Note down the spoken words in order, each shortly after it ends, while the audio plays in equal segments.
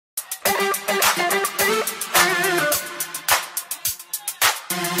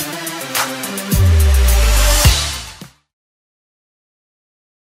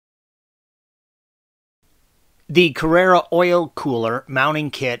The Carrera oil cooler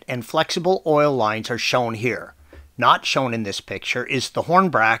mounting kit and flexible oil lines are shown here. Not shown in this picture is the horn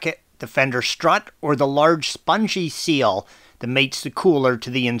bracket, the fender strut, or the large spongy seal that mates the cooler to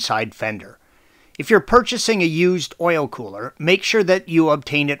the inside fender. If you're purchasing a used oil cooler, make sure that you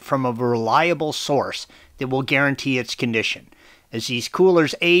obtain it from a reliable source that will guarantee its condition. As these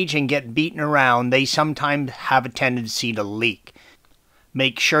coolers age and get beaten around, they sometimes have a tendency to leak.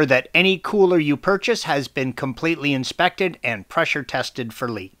 Make sure that any cooler you purchase has been completely inspected and pressure tested for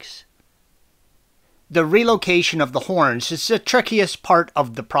leaks. The relocation of the horns is the trickiest part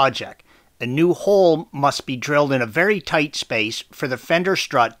of the project. A new hole must be drilled in a very tight space for the fender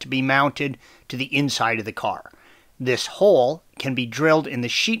strut to be mounted to the inside of the car. This hole can be drilled in the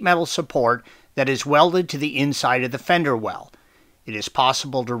sheet metal support that is welded to the inside of the fender well. It is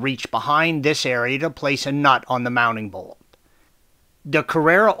possible to reach behind this area to place a nut on the mounting bolt. The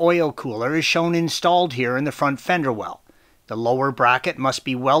Carrera oil cooler is shown installed here in the front fender well. The lower bracket must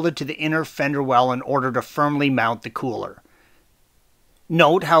be welded to the inner fender well in order to firmly mount the cooler.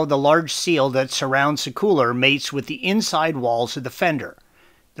 Note how the large seal that surrounds the cooler mates with the inside walls of the fender.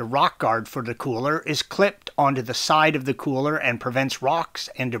 The rock guard for the cooler is clipped onto the side of the cooler and prevents rocks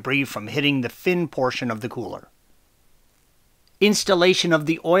and debris from hitting the fin portion of the cooler. Installation of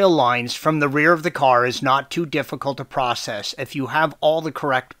the oil lines from the rear of the car is not too difficult to process if you have all the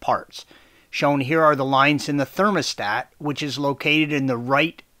correct parts. Shown here are the lines in the thermostat, which is located in the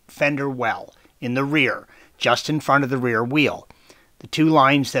right fender well, in the rear, just in front of the rear wheel. The two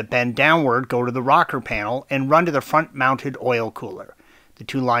lines that bend downward go to the rocker panel and run to the front-mounted oil cooler. The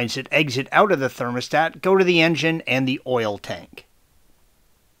two lines that exit out of the thermostat go to the engine and the oil tank.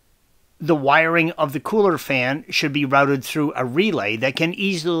 The wiring of the cooler fan should be routed through a relay that can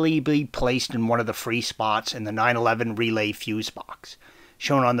easily be placed in one of the free spots in the 911 relay fuse box.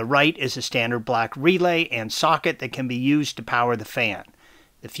 Shown on the right is a standard black relay and socket that can be used to power the fan.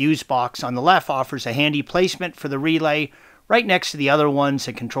 The fuse box on the left offers a handy placement for the relay right next to the other ones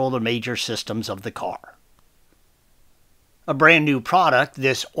that control the major systems of the car. A brand new product,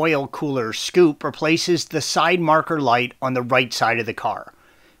 this oil cooler scoop replaces the side marker light on the right side of the car.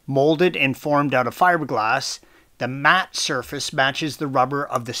 Molded and formed out of fiberglass, the matte surface matches the rubber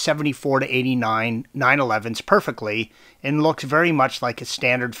of the 74 to 89 911s perfectly and looks very much like a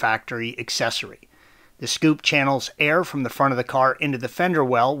standard factory accessory. The scoop channels air from the front of the car into the fender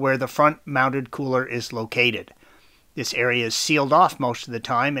well where the front-mounted cooler is located. This area is sealed off most of the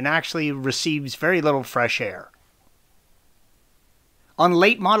time and actually receives very little fresh air. On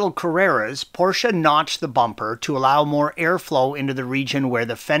late-model Carreras, Porsche notched the bumper to allow more airflow into the region where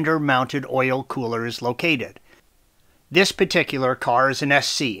the fender-mounted oil cooler is located. This particular car is an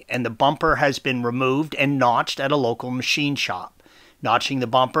SC, and the bumper has been removed and notched at a local machine shop. Notching the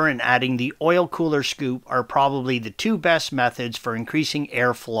bumper and adding the oil cooler scoop are probably the two best methods for increasing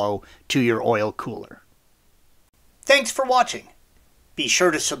airflow to your oil cooler. Thanks for watching. Be sure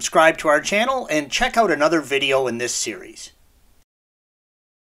to subscribe to our channel and check out another video in this series.